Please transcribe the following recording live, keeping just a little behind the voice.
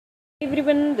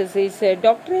Everyone, this is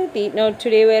Dr. Ati. Now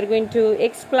today we are going to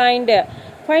find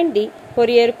the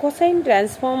Fourier cosine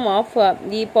transform of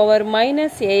e power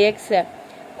minus ax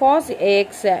cos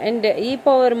ax and e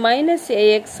power minus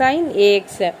ax sin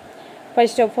ax.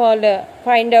 First of all,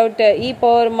 find out e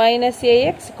power minus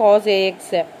ax cos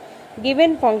ax.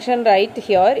 Given function right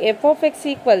here, f of x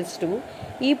equals to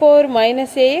e power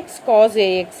minus ax cos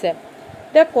ax.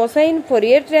 The cosine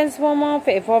Fourier transform of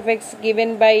f of x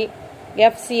given by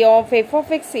fc of f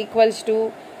of x equals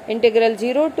to integral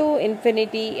 0 to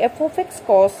infinity f of x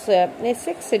cos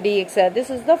sx dx. This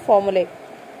is the formula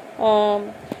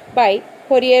by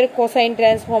Fourier cosine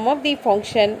transform of the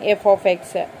function f of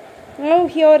x. Now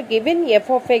here given f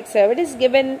of x, what is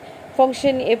given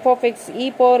function f of x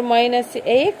e power minus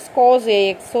ax cos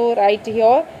ax. So write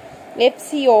here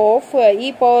fc of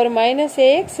e power minus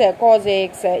ax cos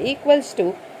ax equals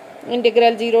to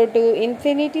integral 0 to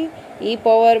infinity e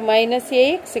power minus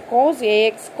ax cos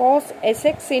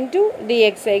sx into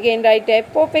dx. Again write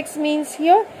f of x means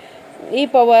here e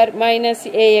power minus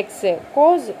ax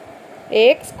cos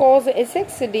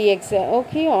sx dx.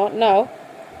 Okay, now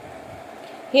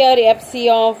here fc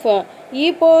of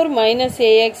e power minus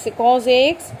ax cos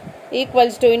ax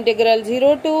equals to integral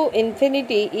 0 to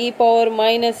infinity e power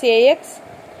minus ax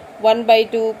 1 by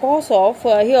 2 cos of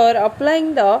here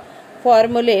applying the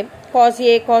formula cos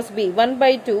a cos b 1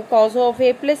 by 2 cos of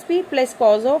a plus b plus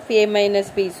cos of a minus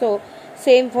b. So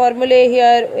same formula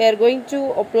here we are going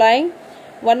to applying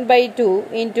 1 by 2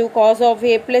 into cos of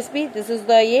a plus b. This is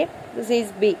the a, this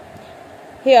is b.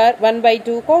 Here 1 by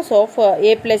 2 cos of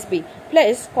a plus b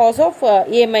plus cos of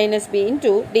a minus b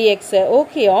into dx.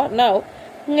 Okay, now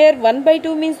here 1 by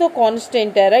 2 means the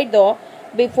constant, right? Though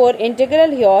before integral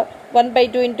here 1 by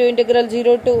 2 into integral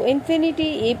 0 to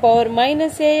infinity e power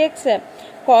minus ax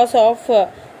cos of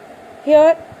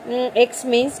here x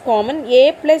means common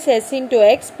a plus s into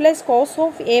x plus cos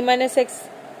of a minus x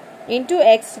into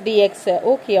x dx.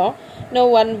 Okay, now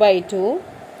 1 by 2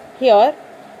 here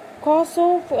cos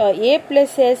of a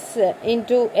plus s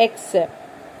into x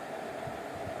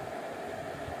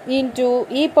into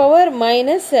e power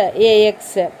minus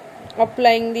ax.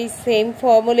 Applying the same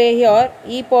formula here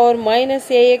e power minus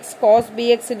ax cos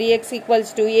bx dx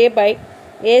equals to a by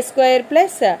a square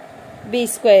plus b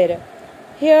square.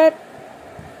 Here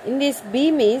in this b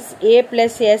means a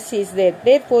plus s is there,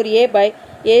 therefore a by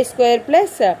a square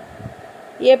plus a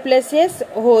plus s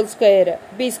whole square,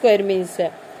 b square means.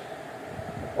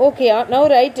 Okay, now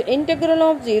write integral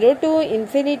of 0 to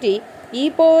infinity e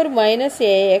power minus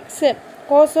ax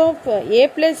cos of a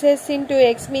plus s into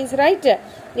x means right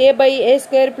a by a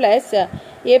square plus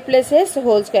a plus s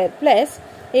whole square plus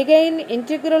again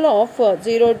integral of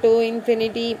 0 to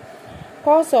infinity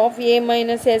cos of a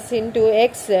minus s into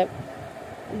x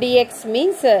dx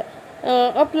means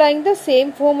applying the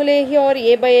same formula here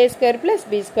a by a square plus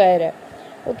b square.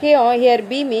 Okay, here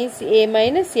b means a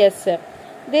minus s,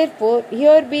 therefore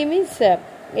here b means a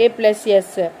plus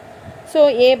s. So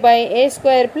a by a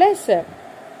square plus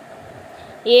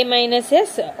a minus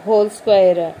s whole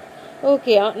square.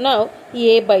 Okay, now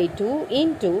a by 2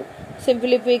 into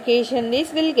simplification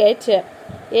this will get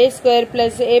a square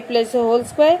plus a plus whole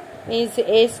square means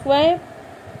a square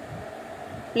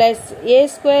plus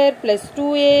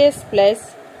 2as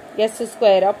plus s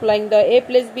square. Applying the a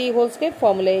plus b whole square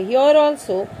formula here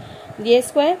also a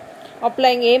square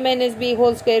applying a minus b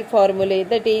whole square formula,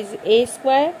 that is a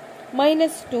square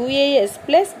minus 2as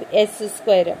plus s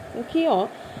square. Okay,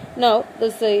 now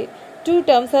this two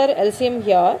terms are LCM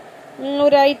here.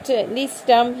 Write this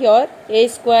term here a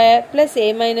square plus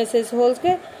a minus s whole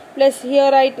square plus here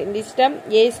write in this term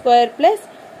a square plus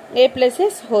a plus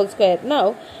s whole square.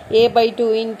 Now a by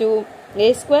 2 into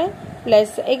a square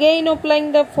plus again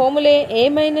applying the formula a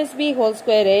minus b whole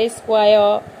square a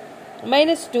square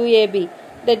minus 2ab,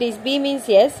 that is b means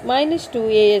s minus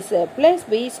 2as plus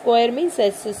b square means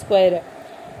s square.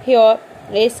 Here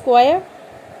a square,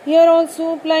 here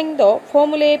also applying the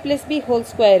formula a plus b whole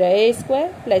square a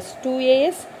square plus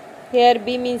 2as, here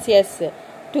b means s,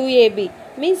 2ab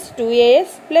means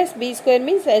 2as plus b square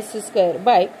means s square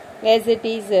by as it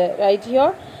is right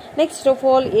here. Next of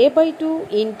all a by 2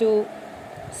 into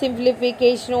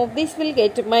simplification of this will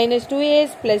get minus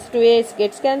 2as plus 2as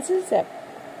gets cancelled.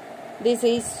 This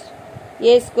is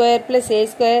a square plus a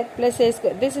square plus a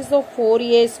square, this is the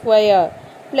 4a square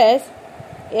plus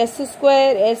s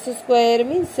square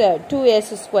means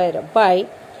 2s square by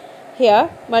here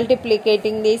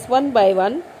multiplicating this 1 by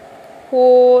 1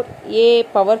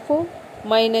 4a power 4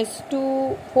 minus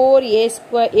 2 4a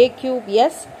square a cube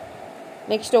s,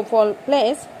 next of all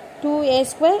plus 2a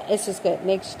square s square,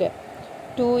 next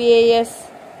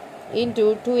 2as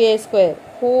into 2a square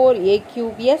 4a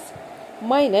cube s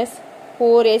minus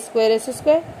 4a square s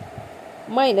square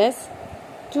minus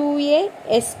 2a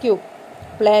s cube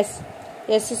plus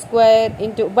s square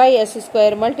into by s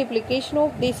square multiplication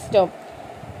of this term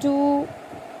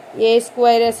 2a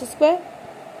square s square.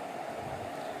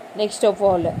 Next of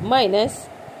all minus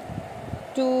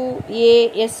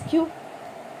 2a s cube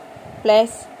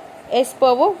plus s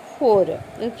power 4.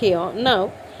 Okay,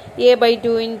 now a by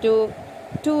 2 into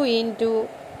 2 into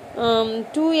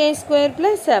 2a square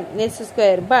plus s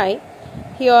square by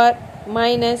here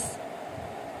minus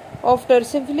after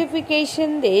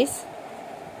simplification this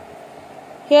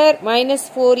here minus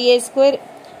 4a square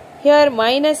here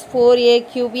minus 4a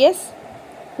cube s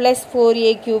plus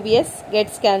 4a cube s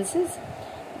gets cancels.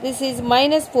 This is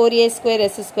minus 4a square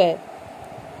s square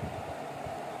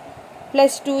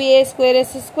plus 2a square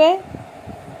s square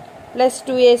plus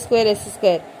 2a square s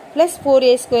square plus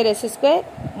 4a square s square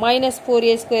minus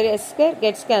 4a square s square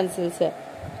gets cancels.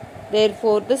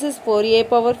 Therefore, this is 4a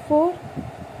power 4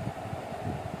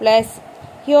 plus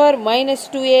here minus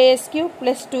 2a s cube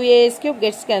plus 2a s cube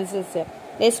gets cancels.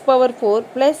 S power 4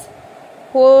 plus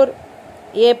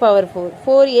 4a power 4.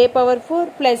 4a power 4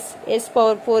 plus s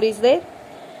power 4 is there.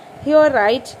 Here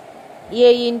write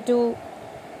a into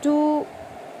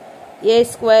 2a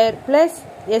square plus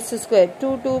s square.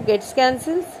 2 gets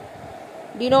cancels.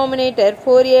 Denominator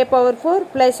 4a power 4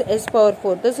 plus s power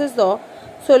 4. This is the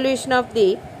solution of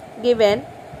the given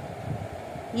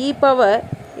e power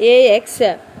ax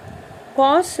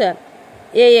cos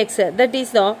ax. That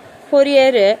is the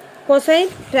Fourier cosine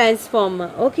transform.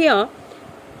 Okay.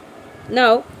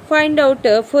 Now find out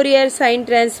Fourier sine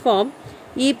transform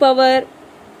e power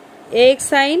ax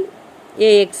sine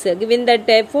ax. Given that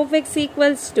f of x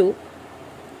equals to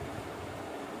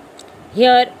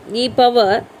here e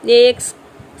power ax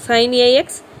sine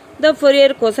ax, the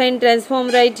Fourier cosine transform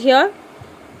right here.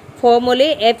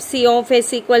 Formula fc of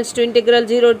s equals to integral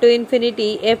 0 to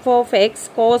infinity f of x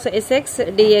cos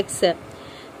sx dx.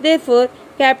 Therefore,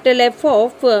 capital F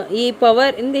of e power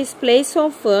in this place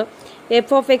of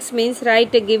f of x means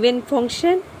write a given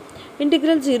function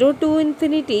integral 0 to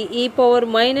infinity e power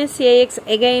minus ax.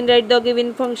 Again write the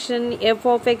given function f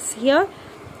of x here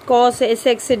cos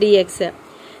sx dx.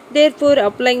 Therefore,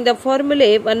 applying the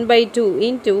formula 1 by 2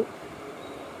 into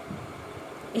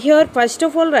here first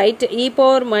of all write e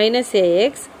power minus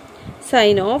ax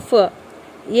sine of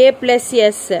a plus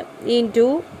s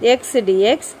into x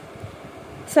dx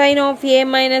sine of a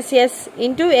minus s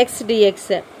into x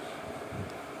dx.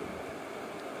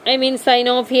 I mean sine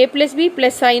of a plus b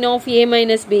plus sine of a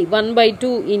minus b 1 by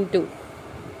 2 into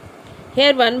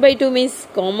here 1 by 2 means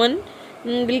common.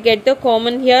 We'll get the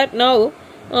common here. Now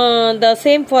the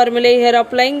same formula here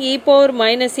applying e power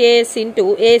minus as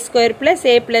into a square plus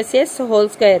s whole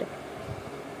square.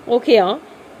 Okay.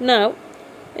 Now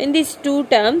in these two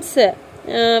terms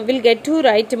we'll get to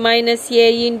write minus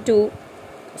a into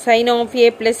sine of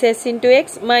a plus s into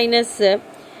x minus a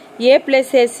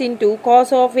plus s into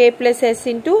cos of a plus s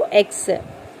into x.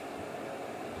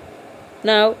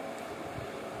 Now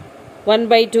 1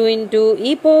 by 2 into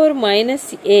e power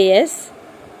minus as,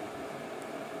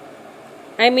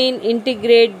 I mean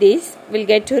integrate this, we'll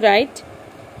get to write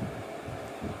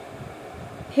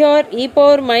here e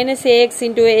power minus ax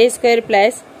into a square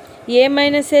plus a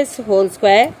minus s whole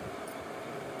square.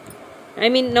 I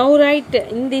mean now write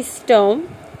in this term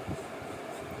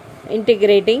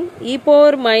integrating e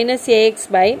power minus ax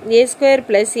by a square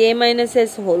plus a minus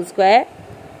s whole square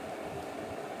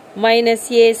minus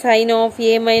a sine of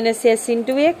a minus s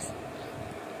into x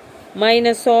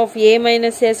minus of a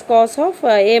minus s cos of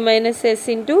a minus s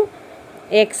into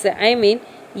x. I mean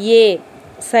a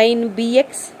sine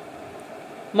bx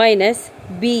minus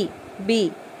b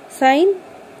sine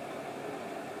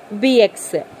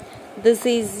bx. This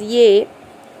is a,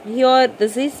 here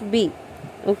this is b.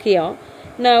 Okay.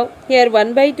 Now here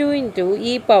 1 by 2 into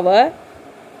e power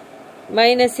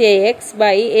minus ax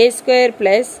by a square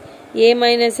plus a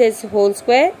minus s whole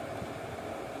square.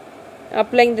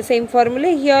 Applying the same formula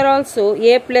here also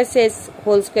a plus s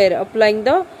whole square, applying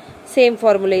the same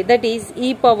formula, that is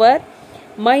e power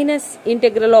minus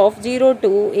integral of 0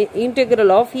 to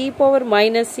integral of e power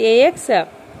minus ax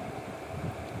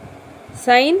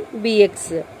sine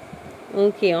bx.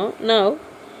 Okay. Now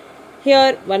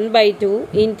here 1 by 2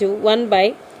 into 1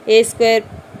 by a square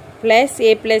plus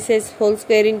a plus s whole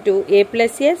square into a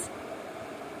plus s.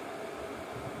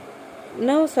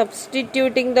 Now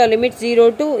substituting the limit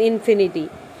 0 to infinity.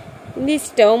 In this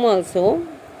term also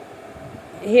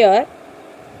here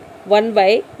 1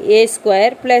 by a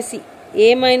square plus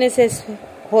a minus s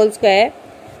whole square.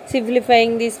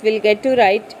 Simplifying this will get to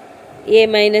write a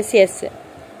minus s.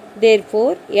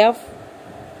 Therefore, f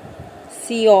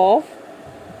c of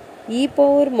e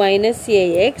power minus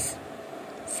ax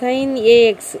sine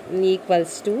ax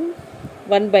equals to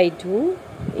 1 by 2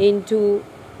 into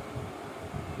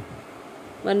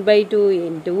 1 by 2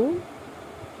 into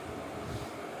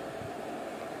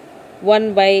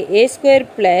 1 by a square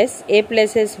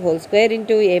plus s whole square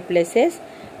into a plus s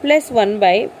plus 1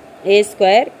 by a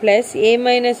square plus a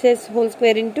minus s whole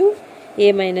square into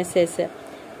a minus s.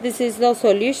 This is the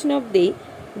solution of the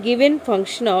given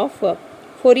function of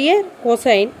Fourier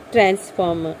cosine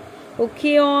transform.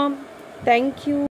 Okay, thank you.